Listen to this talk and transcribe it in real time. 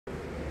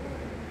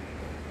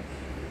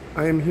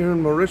I am here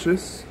in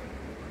Mauritius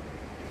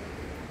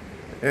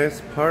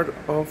as part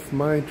of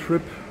my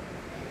trip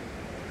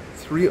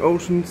 3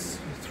 oceans,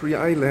 3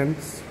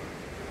 islands.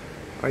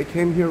 I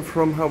came here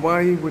from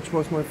Hawaii, which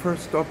was my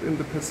first stop in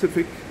the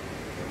Pacific,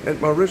 and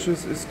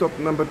Mauritius is stop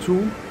number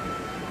 2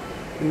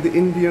 in the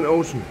Indian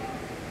Ocean.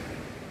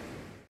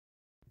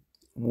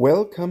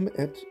 Welcome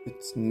at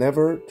It's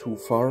Never Too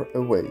Far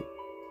Away.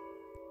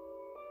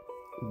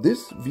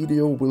 This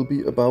video will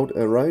be about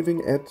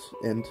arriving at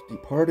and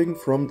departing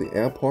from the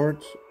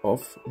airport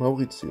of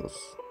Mauritius.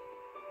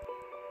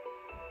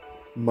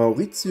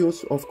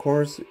 Mauritius, of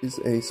course, is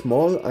a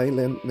small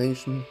island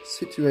nation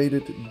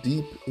situated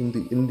deep in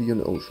the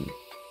Indian Ocean.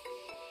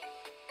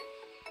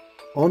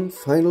 On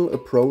final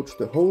approach,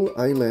 the whole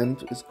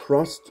island is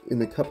crossed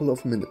in a couple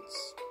of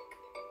minutes.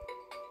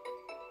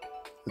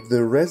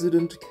 The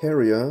resident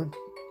carrier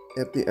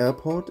at the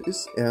airport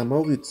is Air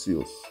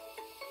Mauritius.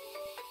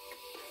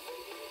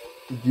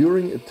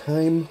 During a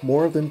time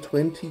more than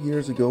 20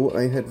 years ago,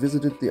 I had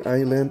visited the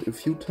island a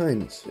few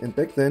times, and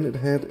back then it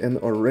had an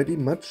already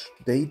much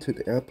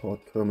dated airport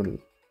terminal.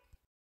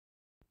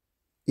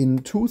 In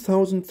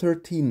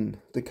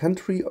 2013, the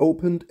country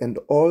opened an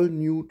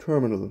all-new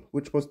terminal,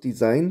 which was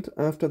designed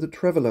after the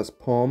traveler's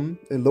palm,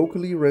 a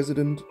locally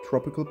resident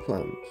tropical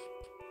plant.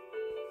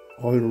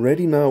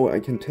 Already now I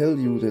can tell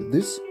you that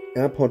this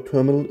airport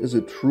terminal is a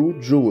true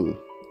jewel,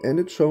 and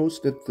it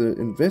shows that the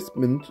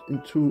investment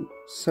into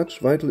such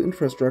vital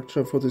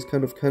infrastructure for this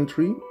kind of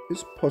country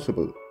is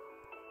possible.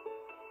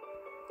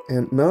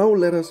 And now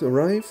let us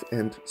arrive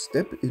and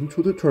step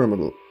into the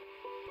terminal.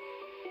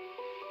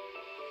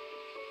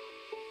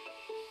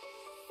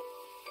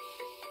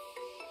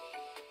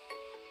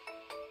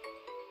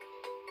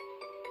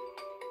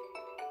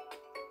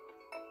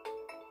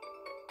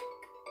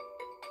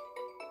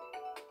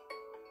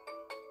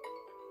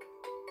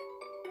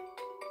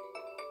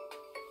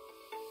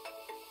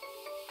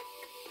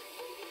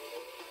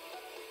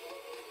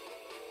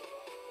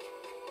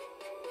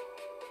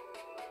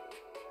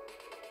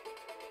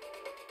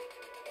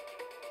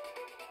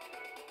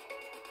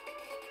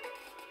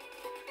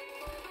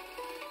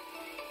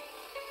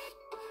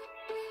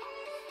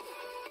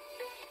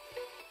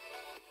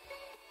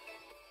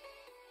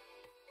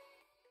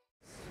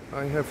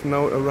 I have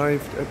now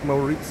arrived at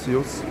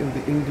Mauritius in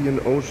the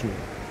Indian Ocean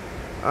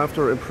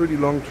after a pretty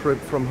long trip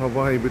from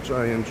Hawaii, which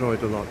I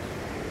enjoyed a lot.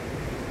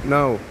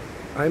 Now,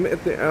 I'm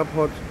at the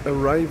airport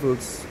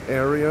arrivals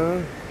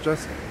area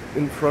just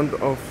in front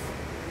of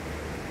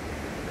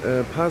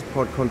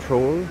passport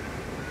control,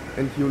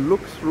 and you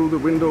look through the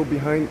window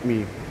behind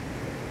me.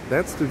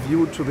 That's the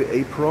view to the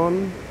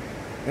apron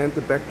and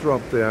the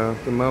backdrop there,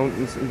 the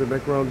mountains in the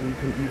background. You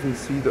can even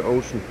see the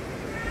ocean.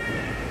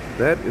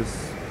 That is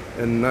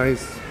a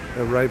nice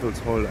arrivals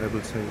hall, I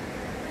will say.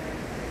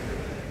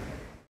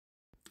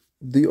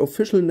 The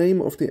official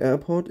name of the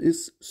airport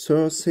is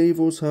Sir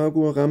Savo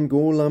Sagur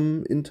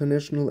Ramgoolam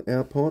International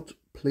Airport,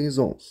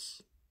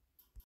 Plaisance.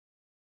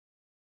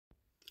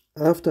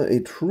 After a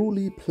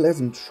truly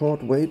pleasant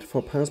short wait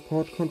for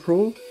passport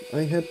control,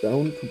 I head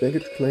down to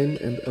baggage claim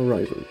and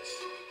arrivals.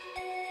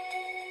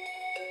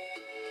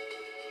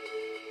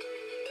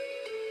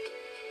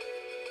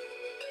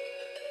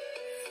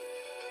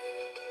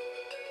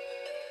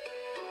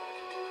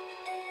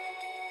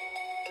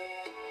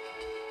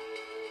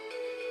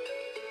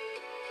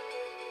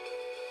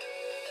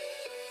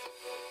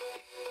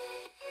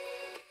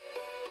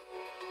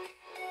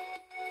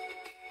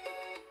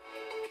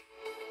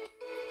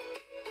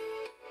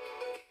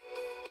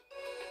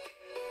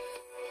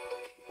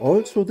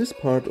 Also, this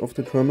part of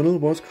the terminal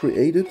was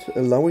created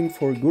allowing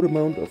for a good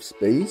amount of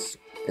space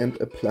and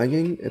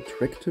applying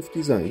attractive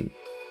design.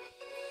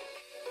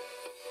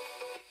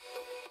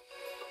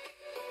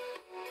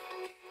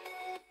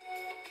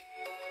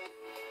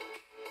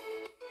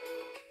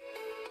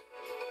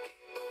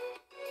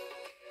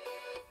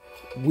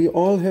 We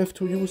all have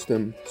to use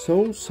them,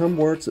 so some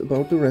words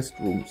about the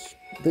restrooms.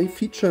 They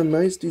feature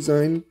nice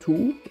design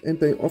too, and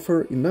they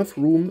offer enough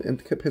room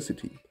and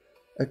capacity.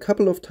 A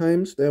couple of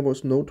times there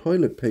was no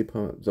toilet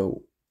paper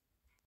though.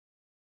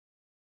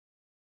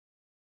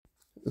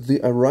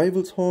 The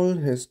arrivals hall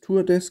has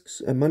tour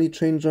desks, a money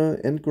changer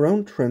and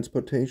ground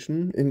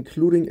transportation,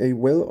 including a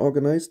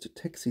well-organized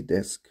taxi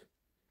desk.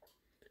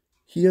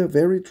 Here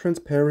very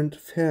transparent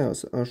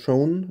fares are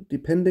shown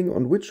depending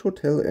on which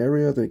hotel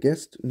area the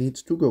guest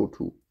needs to go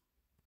to.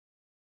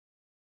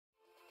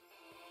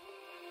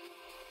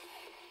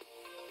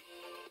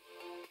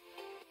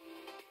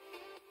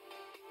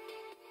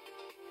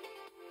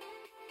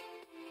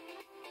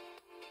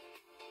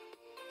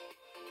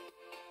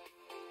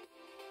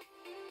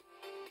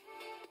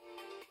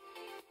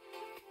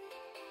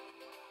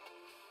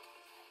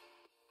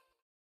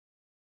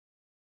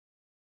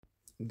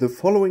 The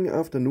following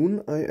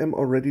afternoon I am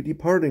already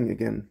departing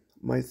again.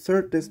 My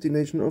third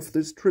destination of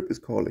this trip is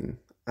calling,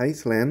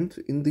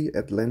 Iceland in the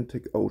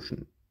Atlantic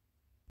Ocean.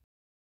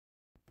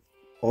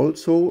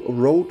 Also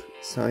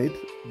roadside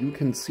you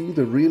can see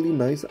the really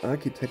nice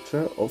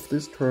architecture of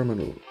this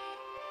terminal.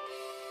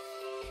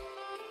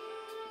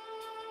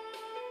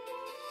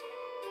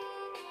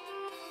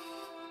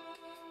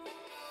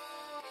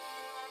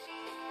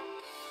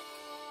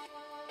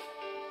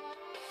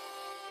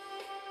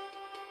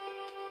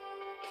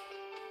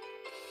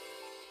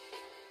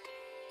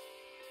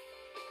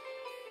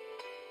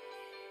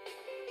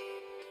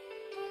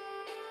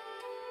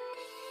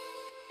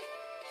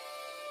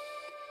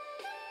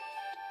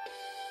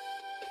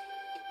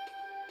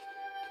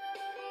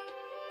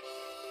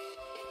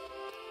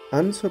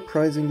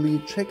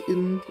 Unsurprisingly,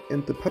 check-in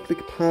and the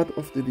public part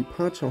of the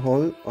departure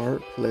hall are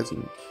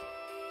pleasant.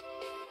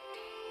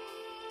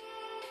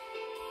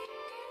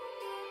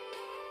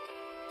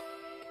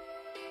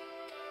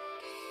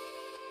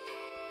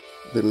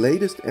 The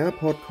latest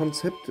airport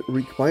concept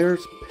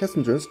requires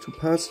passengers to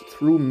pass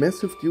through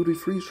massive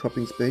duty-free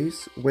shopping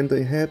space when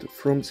they head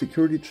from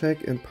security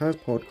check and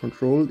passport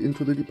control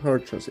into the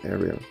departures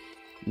area.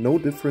 No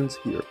difference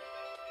here.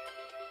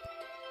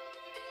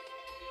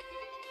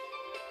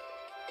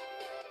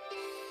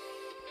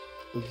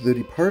 The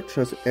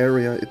departures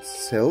area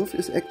itself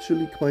is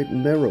actually quite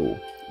narrow,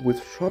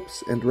 with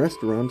shops and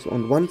restaurants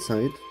on one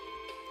side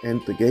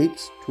and the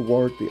gates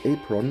toward the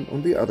apron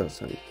on the other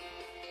side.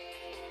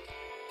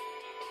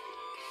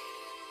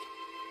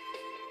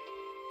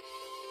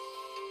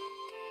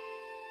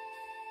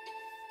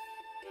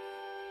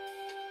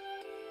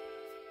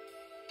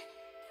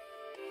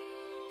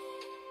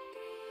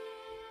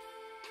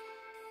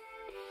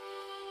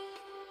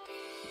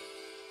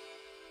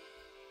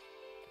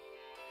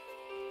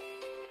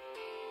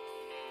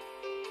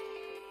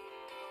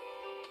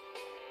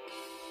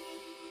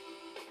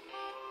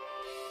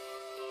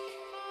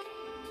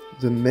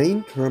 The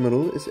main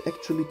terminal is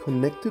actually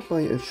connected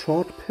by a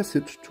short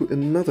passage to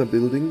another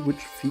building which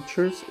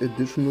features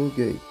additional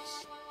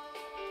gates.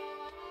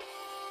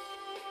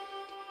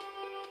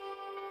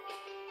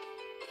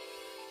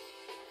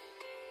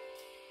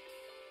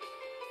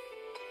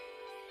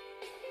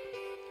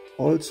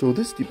 Also,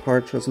 this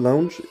departures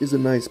lounge is a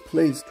nice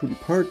place to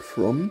depart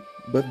from,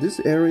 but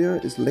this area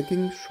is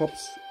lacking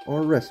shops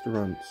or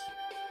restaurants.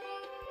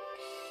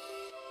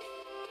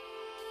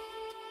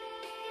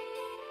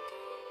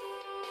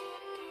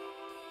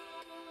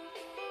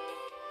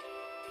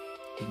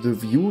 The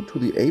view to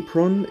the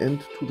apron and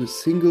to the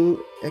single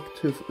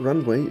active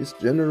runway is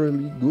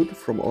generally good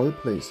from all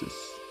places.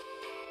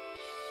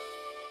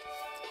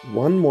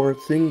 One more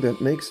thing that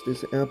makes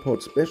this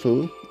airport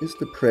special is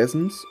the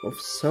presence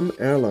of some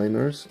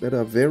airliners that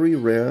are very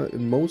rare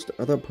in most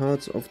other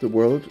parts of the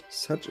world,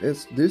 such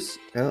as this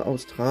Air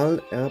Austral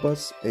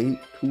Airbus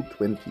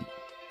A220.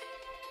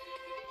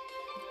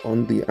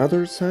 On the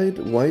other side,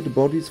 wide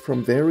bodies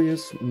from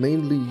various,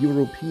 mainly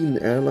European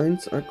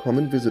airlines are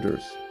common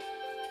visitors.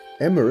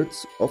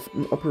 Emirates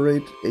often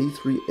operate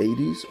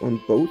A380s on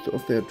both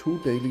of their 2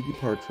 daily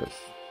departures.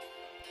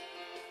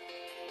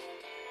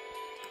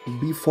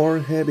 Before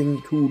heading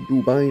to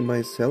Dubai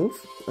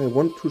myself, I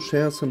want to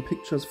share some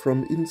pictures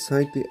from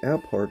inside the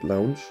airport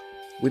lounge,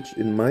 which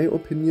in my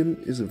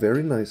opinion is a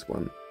very nice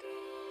one.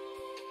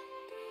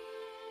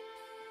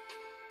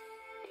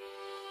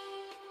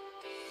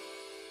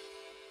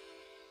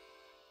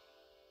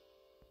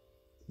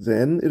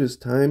 Then it is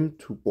time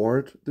to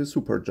board the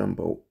Super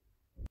Jumbo.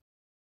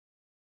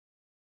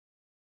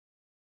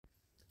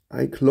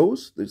 I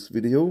close this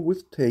video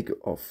with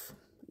takeoff.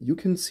 You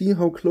can see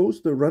how close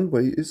the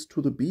runway is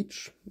to the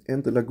beach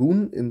and the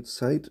lagoon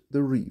inside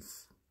the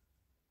reef.